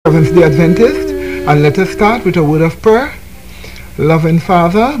Seventh-day Adventist, and let us start with a word of prayer. Loving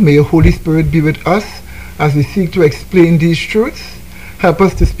Father, may your Holy Spirit be with us as we seek to explain these truths. Help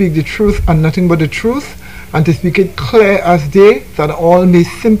us to speak the truth and nothing but the truth, and to speak it clear as day, that all may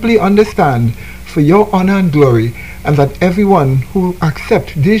simply understand for your honor and glory, and that everyone who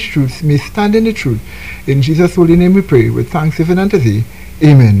accepts these truths may stand in the truth. In Jesus' holy name we pray, with thanksgiving unto thee.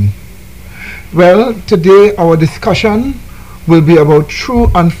 Amen. Well, today our discussion will be about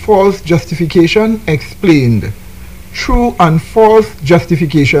true and false justification explained. True and false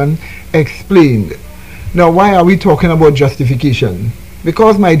justification explained. Now, why are we talking about justification?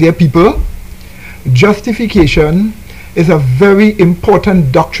 Because, my dear people, justification is a very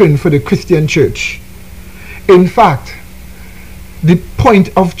important doctrine for the Christian church. In fact, the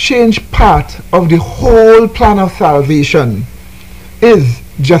point of change part of the whole plan of salvation is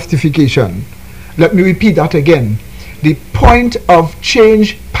justification. Let me repeat that again. The point of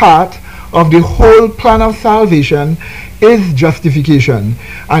change part of the whole plan of salvation is justification.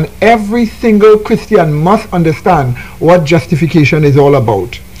 And every single Christian must understand what justification is all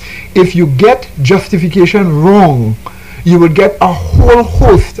about. If you get justification wrong, you will get a whole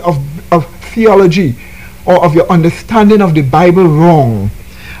host of theology or of your understanding of the Bible wrong.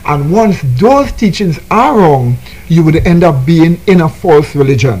 And once those teachings are wrong, you would end up being in a false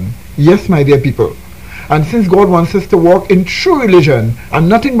religion. Yes, my dear people. And since God wants us to walk in true religion and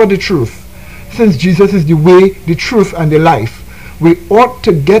nothing but the truth, since Jesus is the way, the truth, and the life, we ought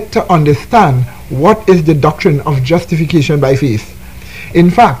to get to understand what is the doctrine of justification by faith.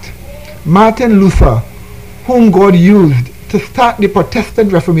 In fact, Martin Luther, whom God used to start the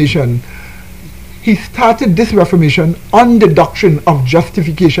Protestant Reformation, he started this Reformation on the doctrine of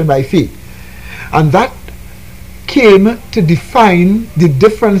justification by faith. And that came to define the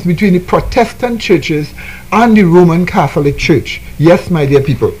difference between the Protestant churches and the Roman Catholic Church. Yes, my dear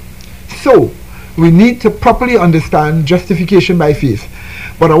people. So, we need to properly understand justification by faith.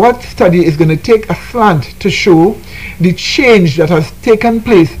 But our study is going to take a slant to show the change that has taken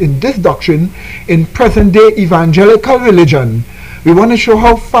place in this doctrine in present-day evangelical religion. We want to show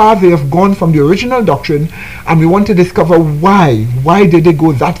how far they have gone from the original doctrine, and we want to discover why. Why did they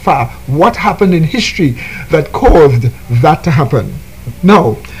go that far? What happened in history that caused that to happen?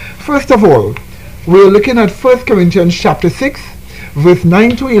 Now, first of all, we're looking at 1 Corinthians chapter 6, verse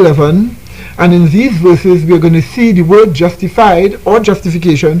 9 to 11, and in these verses we're going to see the word justified or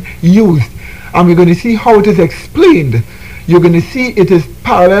justification used, and we're going to see how it is explained. You're going to see it is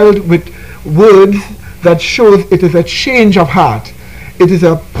paralleled with words that shows it is a change of heart. It is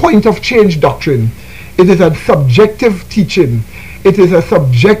a point of change doctrine. It is a subjective teaching. It is a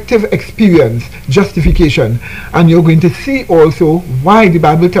subjective experience, justification. And you're going to see also why the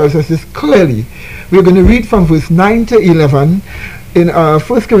Bible tells us this clearly. We're going to read from verse 9 to 11 in 1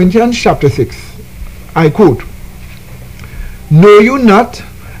 Corinthians chapter 6. I quote, "Know you not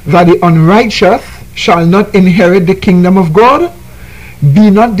that the unrighteous shall not inherit the kingdom of God?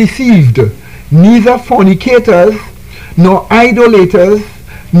 Be not deceived. Neither fornicators, nor idolaters,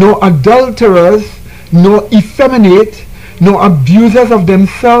 nor adulterers, nor effeminate, nor abusers of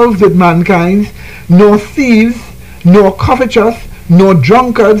themselves with mankind, nor thieves, nor covetous, nor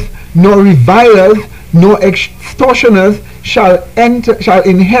drunkards, nor revilers, nor extortioners shall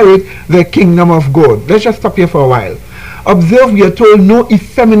inherit the kingdom of God." Let's just stop here for a while. Observe, we are told no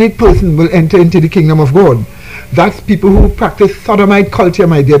effeminate person will enter into the kingdom of God. That's people who practice sodomite culture,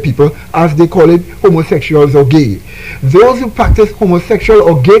 my dear people, as they call it, homosexuals or gay. Those who practice homosexual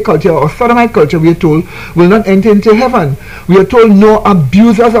or gay culture or sodomite culture, we are told, will not enter into heaven. We are told no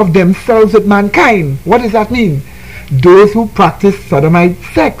abusers of themselves with mankind. What does that mean? Those who practice sodomite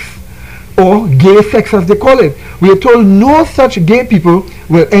sex or gay sex as they call it. We are told no such gay people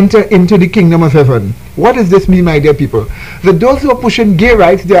will enter into the kingdom of heaven. What does this mean, my dear people? That those who are pushing gay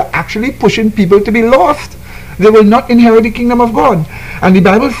rights, they are actually pushing people to be lost. They will not inherit the kingdom of God. And the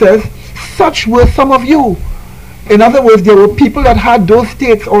Bible says, such were some of you. In other words, there were people that had those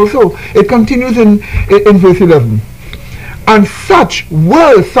states also. It continues in verse 11. "And such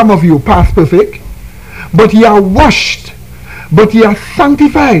were some of you," past perfect, "but ye are washed, but ye are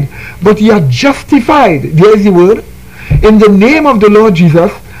sanctified, but ye are justified," there is the word, "in the name of the Lord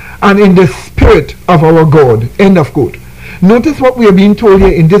Jesus and in the Spirit of our God." End of quote. Notice what we are being told here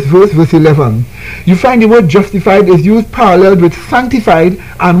in this verse, verse 11. You find the word justified is used paralleled with sanctified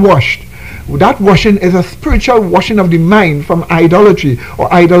and washed. That washing is a spiritual washing of the mind from idolatry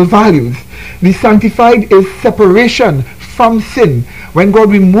or idol values. The sanctified is separation from sin. When God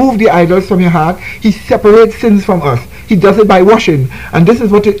removes the idols from your heart, he separates sins from us. He does it by washing. And this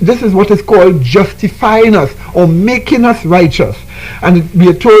is what is called justifying us, or making us righteous. And we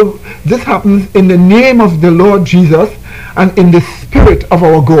are told this happens in the name of the Lord Jesus and in the Spirit of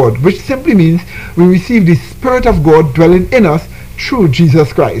our God, which simply means we receive the Spirit of God dwelling in us through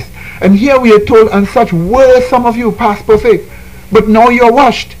Jesus Christ. And here we are told, and such were some of you past perfect, but now you're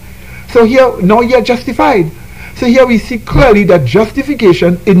washed. So here, now you're justified. So here we see clearly that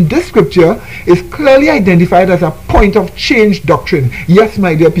justification in this scripture is clearly identified as a point of change doctrine. Yes,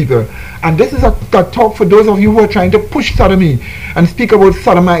 my dear people. And this is a talk for those of you who are trying to push sodomy and speak about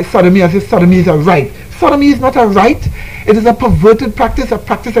sodomy as if sodomy is a right. Sodomy is not a right. It is a perverted practice, a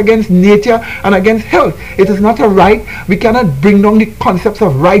practice against nature and against health. It is not a right. We cannot bring down the concepts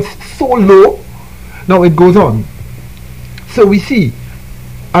of rights so low. Now it goes on. So we see,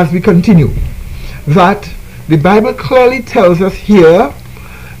 as we continue, that the Bible clearly tells us here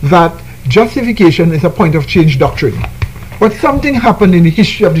that justification is a point of change doctrine. But something happened in the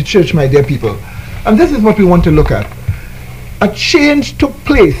history of the church, my dear people. And this is what we want to look at. A change took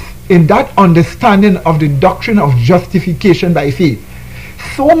place in that understanding of the doctrine of justification by faith.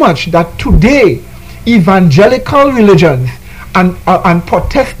 So much that today, evangelical religions and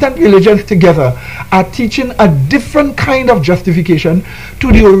Protestant religions together are teaching a different kind of justification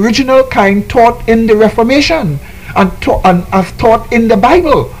to the original kind taught in the Reformation and as taught in the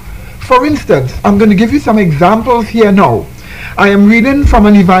Bible. For instance, I'm going to give you some examples here now. I am reading from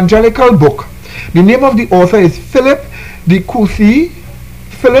an evangelical book. The name of the author is Philip de Courcy.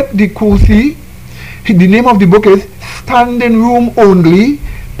 The name of the book is Standing Room Only,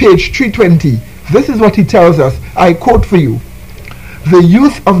 page 320. This is what he tells us. I quote for you. The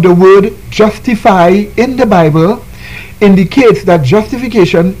use of the word justify in the Bible indicates that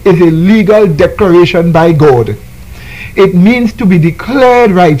justification is a legal declaration by God. It means to be declared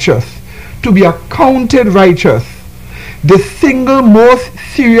righteous, to be accounted righteous. The single most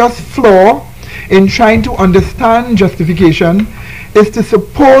serious flaw in trying to understand justification is to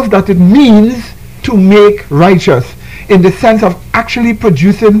suppose that it means to make righteous, in the sense of actually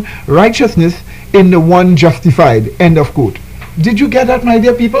producing righteousness in the one justified. End of quote. Did you get that, my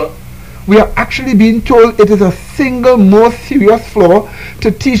dear people? We are actually being told it is a single most serious flaw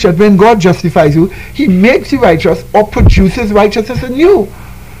to teach that when God justifies you, he makes you righteous or produces righteousness in you.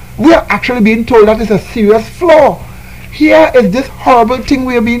 We are actually being told that is a serious flaw. Here is this horrible thing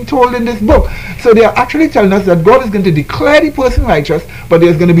we are being told in this book. So they are actually telling us that God is going to declare the person righteous, but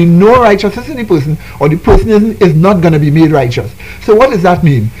there's going to be no righteousness in the person, or the person is not going to be made righteous. So what does that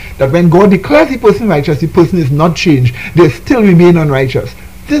mean? That when God declares the person righteous, the person is not changed. They still remain unrighteous.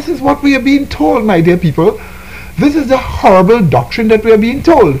 This is what we are being told, my dear people. This is the horrible doctrine that we are being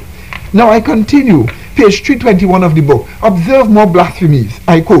told. Now I continue. Page 321 of the book. Observe more blasphemies.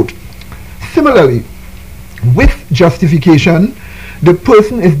 I quote. Similarly, with justification, the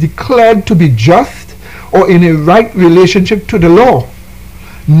person is declared to be just or in a right relationship to the law,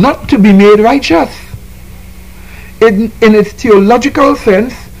 not to be made righteous. In its theological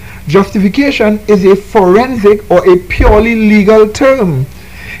sense, justification is a forensic or a purely legal term.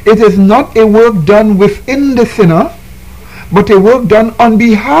 It is not a work done within the sinner, but a work done on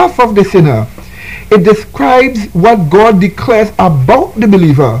behalf of the sinner. It describes what God declares about the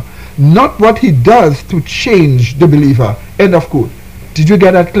believer, not what he does to change the believer. End of quote. Did you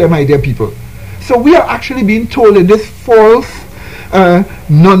get that clear, my dear people? So we are actually being told in this false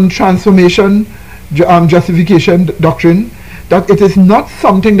non-transformation justification doctrine that it is not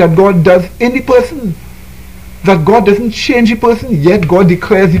something that God does in the person, that God doesn't change the person, yet God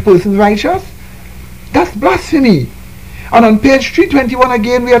declares the person righteous. That's blasphemy. And on page 321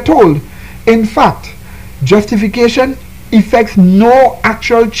 again we are told, in fact, justification effects no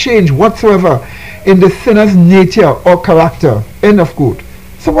actual change whatsoever in the sinner's nature or character. End of quote.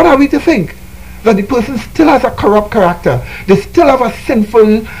 So what are we to think? That the person still has a corrupt character, they still have a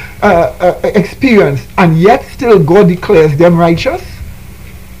sinful experience, and yet still God declares them righteous?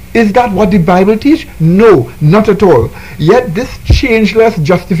 Is that what the Bible teaches? No, not at all. Yet this changeless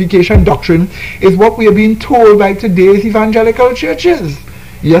justification doctrine is what we are being told by today's evangelical churches.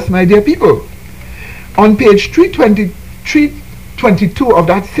 Yes, my dear people. On page 322 of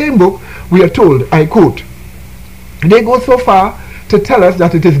that same book, we are told, I quote, they go so far to tell us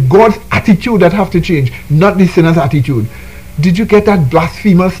that it is God's attitude that have to change, not the sinner's attitude. Did you get that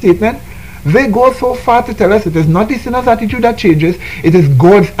blasphemous statement? They go so far to tell us it is not the sinner's attitude that changes, it is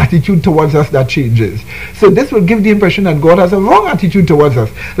God's attitude towards us that changes. So this will give the impression that God has a wrong attitude towards us.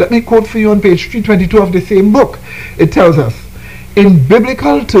 Let me quote for you on page 322 of the same book. It tells us, in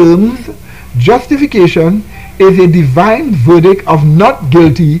biblical terms, justification is a divine verdict of not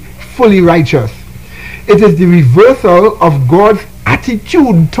guilty, fully righteous. It is the reversal of God's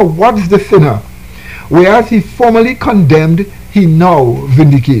attitude towards the sinner. Whereas he formerly condemned, he now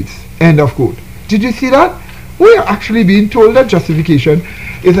vindicates. End of quote. Did you see that? We are actually being told that justification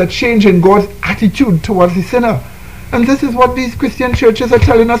is a change in God's attitude towards the sinner. And this is what these Christian churches are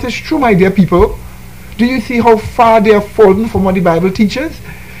telling us is true, my dear people. Do you see how far they are fallen from what the Bible teaches?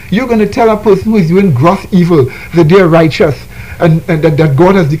 You're going to tell a person who is doing gross evil that they are righteous and that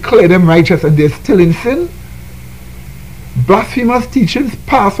God has declared them righteous and they're still in sin? Blasphemous teachings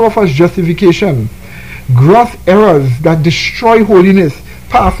pass off as justification. Gross errors that destroy holiness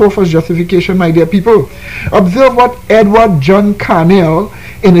pass off as justification, my dear people. Observe what Edward John Carnell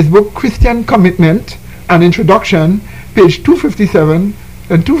in his book Christian Commitment, An Introduction, page 257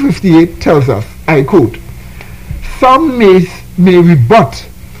 and 258 tells us, I quote, "Some may rebut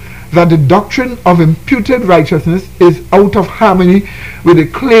that the doctrine of imputed righteousness is out of harmony with the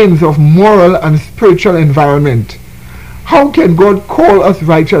claims of moral and spiritual environment. How can God call us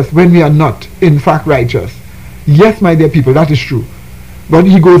righteous when we are not, in fact, righteous?" Yes, my dear people, that is true. But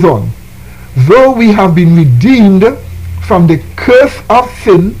he goes on, "Though we have been redeemed from the curse of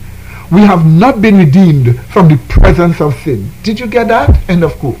sin, we have not been redeemed from the presence of sin." Did you get that? End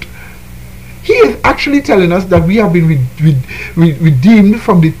of quote. He is actually telling us that we have been redeemed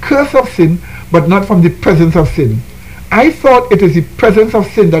from the curse of sin, but not from the presence of sin. I thought it is the presence of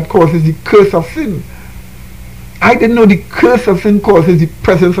sin that causes the curse of sin. I didn't know the curse of sin causes the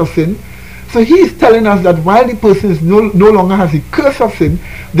presence of sin. So he is telling us that while the person is no longer has the curse of sin,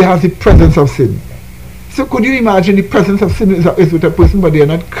 they have the presence of sin. So could you imagine the presence of sin is with a person, but they are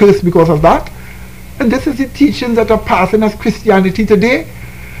not cursed because of that? And this is the teachings that are passing as Christianity today.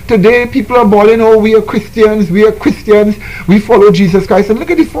 Today people are bawling, oh, we are Christians, we follow Jesus Christ. And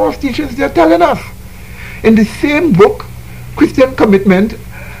look at the false teachings they are telling us. In the same book, Christian Commitment,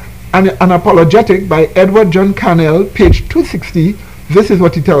 an Apologetic by Edward John Carnell, page 260, this is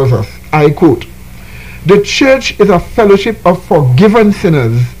what he tells us. I quote, "The church is a fellowship of forgiven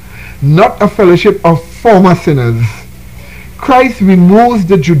sinners, not a fellowship of former sinners. Christ removes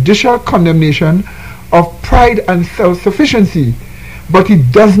the judicial condemnation of pride and self-sufficiency, but he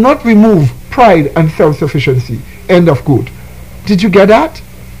does not remove pride and self-sufficiency." End of quote. Did you get that?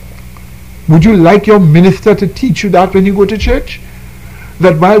 Would you like your minister to teach you that when you go to church?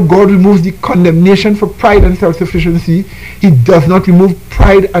 That while God removes the condemnation for pride and self-sufficiency, he does not remove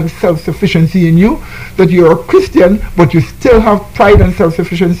pride and self-sufficiency in you? That you're a Christian, but you still have pride and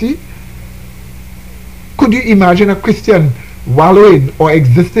self-sufficiency? Could you imagine a Christian wallowing or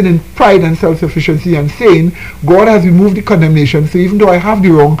existing in pride and self-sufficiency and saying, God has removed the condemnation, so even though I have the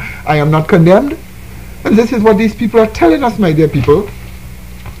wrong, I am not condemned? And this is what these people are telling us, my dear people.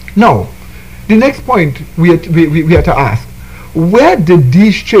 Now, the next point we are to ask, where did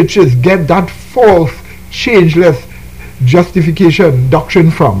these churches get that false, changeless justification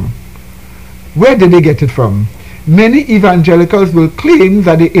doctrine from? Where did they get it from? Many evangelicals will claim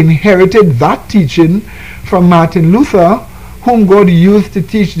that they inherited that teaching from Martin Luther, whom God used to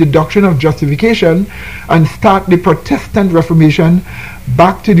teach the doctrine of justification and start the Protestant Reformation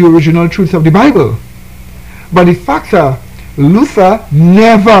back to the original truths of the Bible. But the facts are, Luther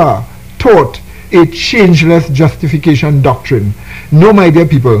never taught a changeless justification doctrine. No, my dear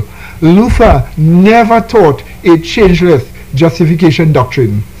people, Luther never taught a changeless justification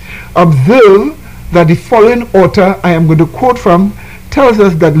doctrine. Observe that the following author I am going to quote from tells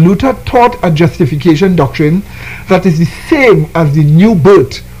us that Luther taught a justification doctrine that is the same as the new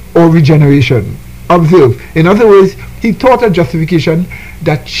birth or regeneration. Observe. In other words, he taught a justification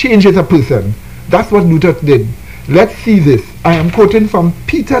that changes a person. That's what Luther did. Let's see this. I am quoting from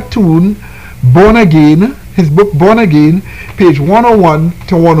Peter Toon, Born Again, his book Born Again, page 101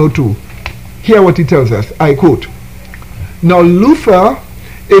 to 102. Hear what he tells us. I quote, "Now Luther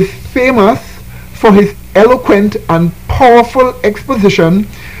is famous for his eloquent and powerful exposition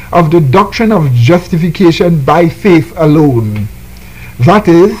of the doctrine of justification by faith alone. That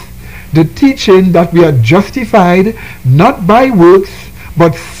is, the teaching that we are justified not by works,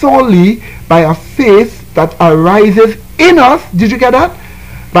 but solely by a faith that arises in us." Did you get that?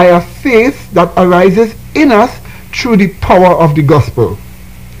 By a faith that arises in us through the power of the gospel.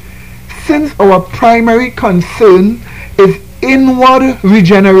 Since our primary concern is inward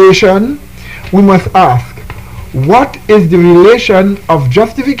regeneration, we must ask, what is the relation of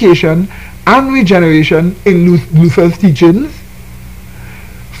justification and regeneration in Luther's teachings?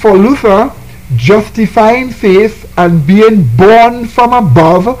 For Luther, justifying faith and being born from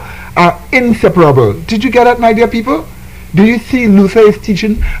above are inseparable. Did you get that, my dear people? Do you see Luther is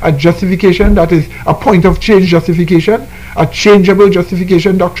teaching a justification that is a point of change justification, a changeable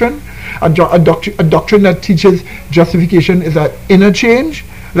justification doctrine, a doctrine that teaches justification is an inner change?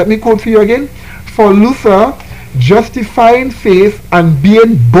 Let me quote for you again. For Luther, justifying faith and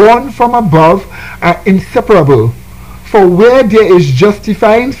being born from above are inseparable. For where there is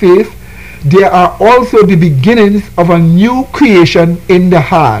justifying faith, there are also the beginnings of a new creation in the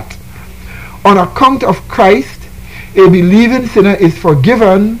heart. On account of Christ, a believing sinner is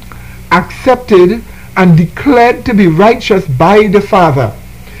forgiven, accepted, and declared to be righteous by the Father.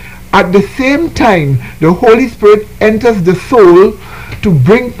 At the same time, the Holy Spirit enters the soul to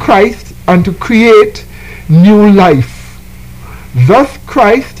bring Christ and to create new life. Thus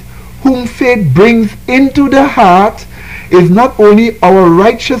Christ, whom faith brings into the heart, is not only our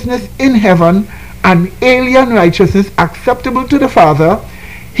righteousness in heaven, an alien righteousness acceptable to the Father,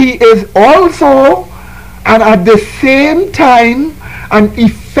 he is also and at the same time an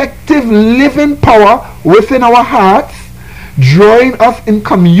effective living power within our hearts, drawing us in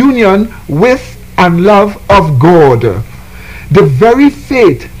communion with and love of God. The very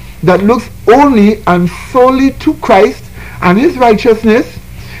faith that looks only and solely to Christ and his righteousness,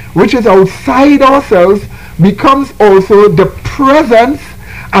 which is outside ourselves, becomes also the presence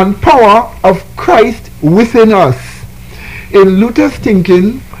and power of Christ within us. In Luther's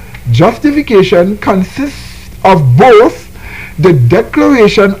thinking, justification consists of both the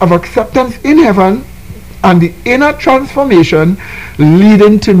declaration of acceptance in heaven and the inner transformation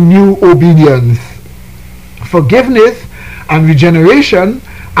leading to new obedience. Forgiveness and regeneration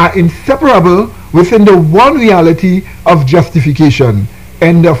are inseparable within the one reality of justification.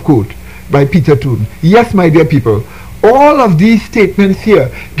 End of quote by Peter Toon. Yes, my dear people, all of these statements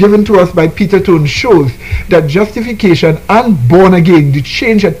here given to us by Peter Toon shows that justification and born again, the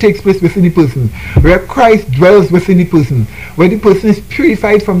change that takes place within the person, where Christ dwells within the person, where the person is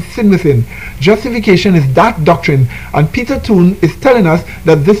purified from sin within. Justification is that doctrine, and Peter Toon is telling us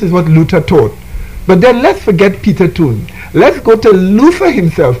that this is what Luther taught. But then let's forget Peter Toon. Let's go to Luther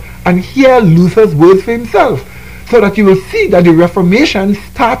himself and hear Luther's words for himself, so that you will see that the Reformation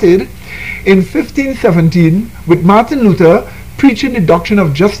started in 1517 with Martin Luther preaching the doctrine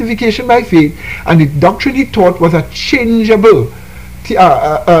of justification by faith, and the doctrine he taught was a changeable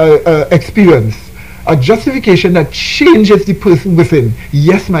experience, a justification that changes the person within.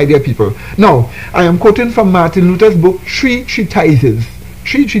 Yes, my dear people. Now, I am quoting from Martin Luther's book, Three Treatises.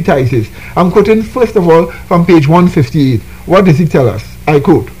 I'm quoting first of all from page 158. What does he tell us? I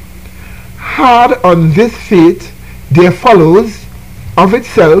quote, "Hard on this faith there follows of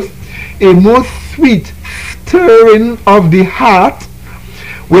itself a most sweet stirring of the heart,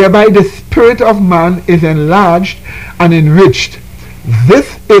 whereby the spirit of man is enlarged and enriched.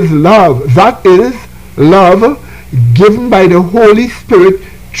 This is love, that is, love given by the Holy Spirit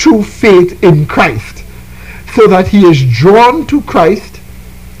through faith in Christ, so that he is drawn to Christ,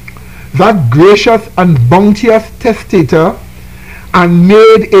 that gracious and bounteous testator, and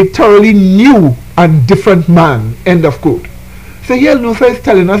made a thoroughly new and different man." End of quote. So here Luther is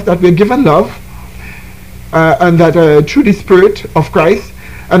telling us that we're given love, and that through the Spirit of Christ,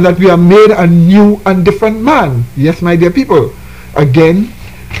 and that we are made a new and different man. Yes, my dear people. Again,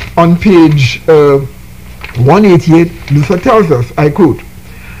 on page 188, Luther tells us, I quote,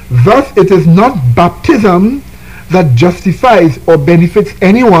 "Thus it is not baptism that justifies or benefits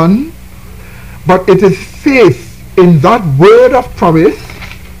anyone, but it is faith in that word of promise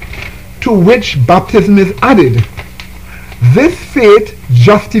to which baptism is added. This faith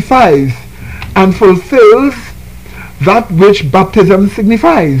justifies and fulfills that which baptism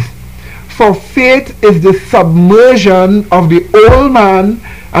signifies. For faith is the submersion of the old man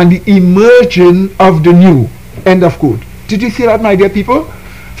and the immersion of the new." End of quote. Did you see that, my dear people?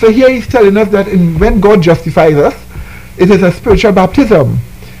 So here he's telling us that when God justifies us, it is a spiritual baptism.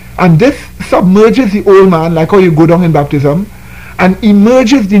 And this submerges the old man, like how you go down in baptism, and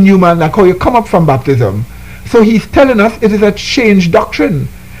emerges the new man, like how you come up from baptism. So he's telling us it is a change doctrine.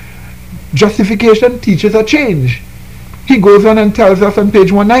 Justification teaches a change. He goes on and tells us on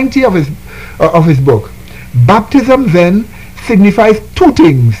page 190 of his book, "Baptism then signifies two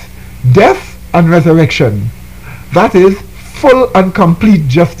things, death and resurrection. That is, full and complete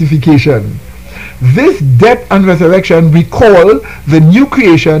justification. This death and resurrection we call the new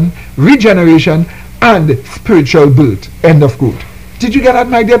creation, regeneration, and spiritual birth." End of quote. Did you get that,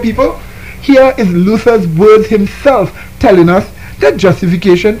 my dear people? Here is Luther's words himself telling us that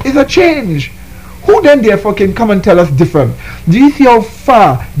justification is a change. Who then therefore can come and tell us different? Do you see how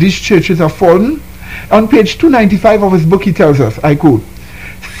far these churches have fallen? On page 295 of his book he tells us, I quote,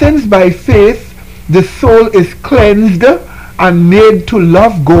 "Since by faith the soul is cleansed and made to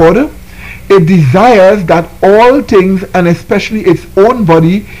love God, it desires that all things, and especially its own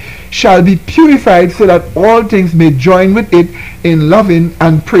body, shall be purified so that all things may join with it in loving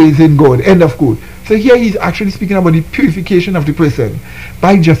and praising God. End of quote. So here he's actually speaking about the purification of the person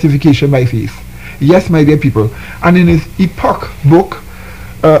by justification by faith. Yes, my dear people. And in his Epoch book,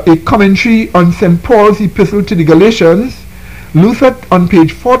 a commentary on St. Paul's epistle to the Galatians, Luther on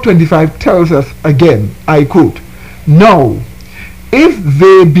page 425 tells us again, I quote, "Now, if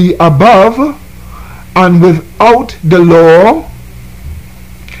they be above and without the law,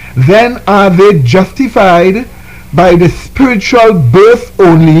 then are they justified by the spiritual birth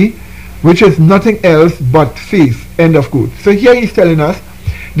only, which is nothing else but faith." End of quote. So here he's telling us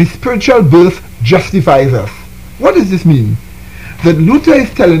the spiritual birth justifies us. What does this mean? That Luther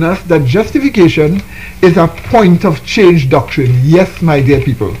is telling us that justification is a point of change doctrine. Yes, my dear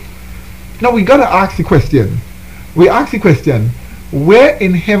people. Now we got to ask the question. We ask the question, where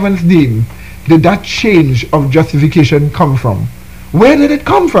in heaven's name did that change of justification come from? Where did it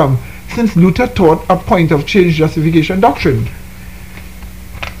come from? Since Luther taught a point of change justification doctrine.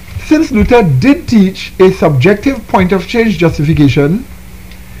 Since Luther did teach a subjective point of change justification,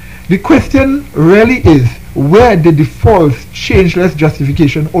 the question really is, where did the false changeless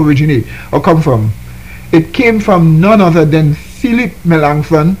justification originate or come from? It came from none other than Philip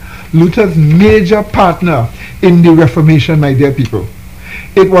Melanchthon, Luther's major partner in the Reformation, my dear people.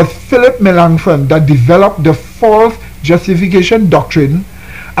 It was Philip Melanchthon that developed the false justification doctrine,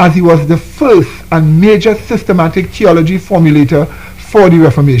 as he was the first and major systematic theology formulator for the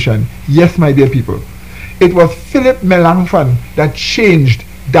Reformation. Yes, my dear people. It was Philip Melanchthon that changed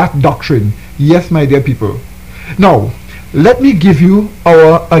that doctrine. Yes, my dear people. Now, let me give you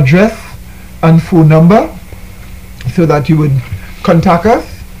our address and phone number so that you would contact us.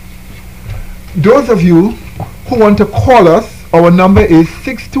 Those of you who want to call us, our number is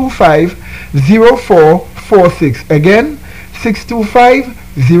 625-0446. Again,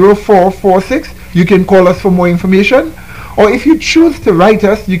 625-0446. You can call us for more information. Or if you choose to write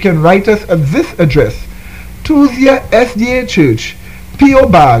us, you can write us at this address: Toosia SDA Church, P.O.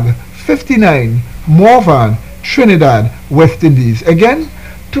 Bag 59, Morvan, Trinidad, West Indies. Again,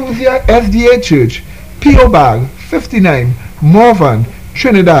 Toosia SDA Church, P.O. Bag 59, Morvan,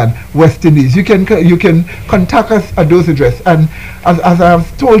 Trinidad, West Indies. You can contact us at those addresses. And as I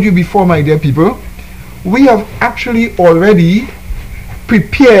have told you before, my dear people, we have actually already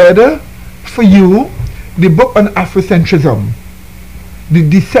prepared for you the book on Afrocentrism, the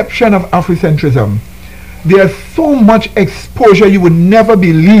deception of Afrocentrism. There's so much exposure you would never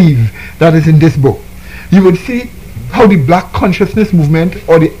believe that is in this book. You would see how the Black Consciousness movement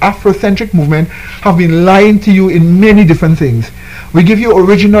or the Afrocentric movement have been lying to you in many different things. We give you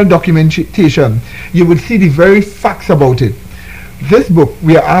original documentation. You would see the very facts about it. This book,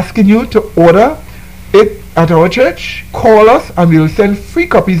 we are asking you to order it at our church. Call us and we will send free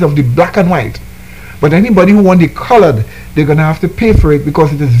copies of the black and white. But anybody who wants the colored, they're going to have to pay for it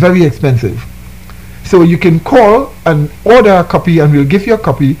because it is very expensive. So you can call and order a copy and we'll give you a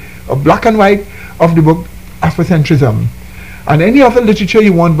copy of black and white of the book Afrocentrism. And any other literature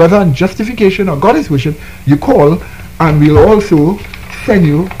you want, whether on justification or goddess worship, you call and we'll also send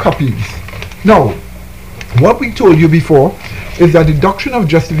you copies. Now, what we told you before is that the doctrine of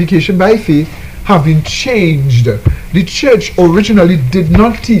justification by faith have been changed. The church originally did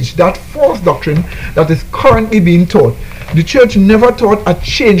not teach that false doctrine that is currently being taught. The church never taught a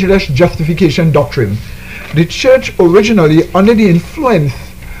changeless justification doctrine. The church originally, under the influence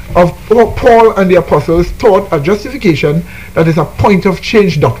of Paul and the apostles, taught a justification that is a point of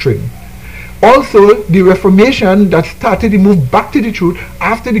change doctrine. Also, the Reformation that started the move back to the truth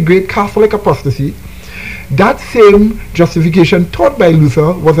after the great Catholic apostasy, that same justification taught by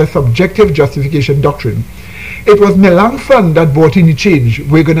Luther was a subjective justification doctrine. It was Melanchthon that brought in the change.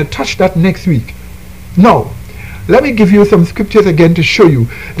 We're going to touch that next week. Now, let me give you some scriptures again to show you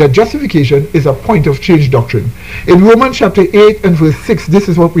that justification is a point of change doctrine. In Romans chapter 8 and verse 6, this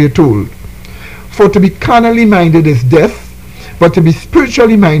is what we are told. For to be carnally minded is death, but to be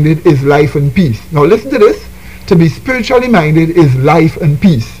spiritually minded is life and peace. Now listen to this. To be spiritually minded is life and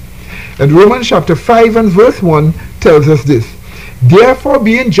peace. And Romans chapter 5 and verse 1 tells us this. Therefore,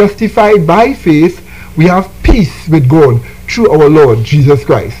 being justified by faith, we have peace with God through our Lord Jesus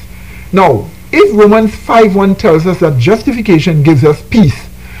Christ. Now, if Romans 5:1 tells us that justification gives us peace,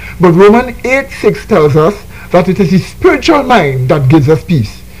 but Romans 8:6 tells us that it is the spiritual mind that gives us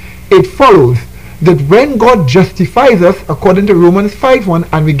peace, it follows that when God justifies us according to Romans 5:1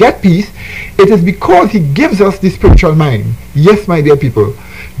 and we get peace, it is because he gives us the spiritual mind. Yes, my dear people,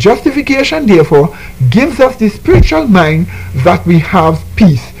 Justification, therefore, gives us the spiritual mind that we have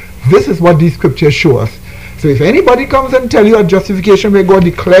peace. This is what these scriptures show us. So if anybody comes and tell you at justification where God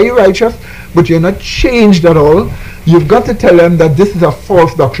declare you righteous, but you're not changed at all, you've got to tell them that this is a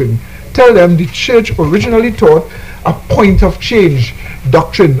false doctrine. Tell them the church originally taught a point of change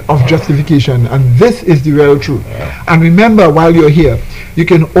doctrine of justification, and this is the real truth. And remember, while you're here, you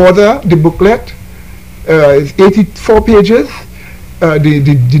can order the booklet. It's 84 pages.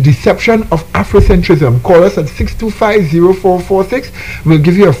 The Deception of Afrocentrism. Call us at 625-0446. We'll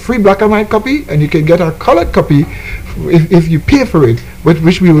give you a free black and white copy, and you can get a colored copy if you pay for it,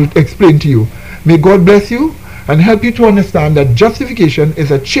 which we will explain to you. May God bless you and help you to understand that justification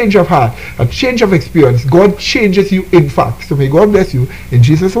is a change of heart, a change of experience. God changes you in fact. So may God bless you in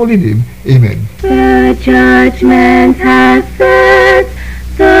Jesus' holy name. Amen. The judgment has set,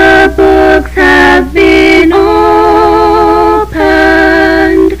 the books have been opened.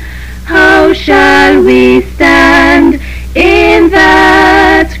 How shall we stand in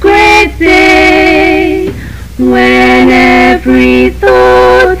that great day, when every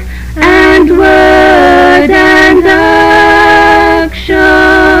thought and word and action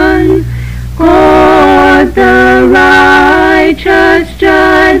God the righteous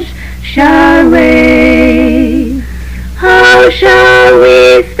judge shall weigh? How shall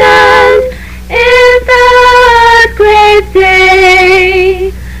we stand in that great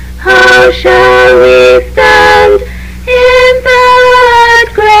day? How shall we stand in that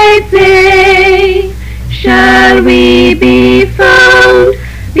great day? Shall we be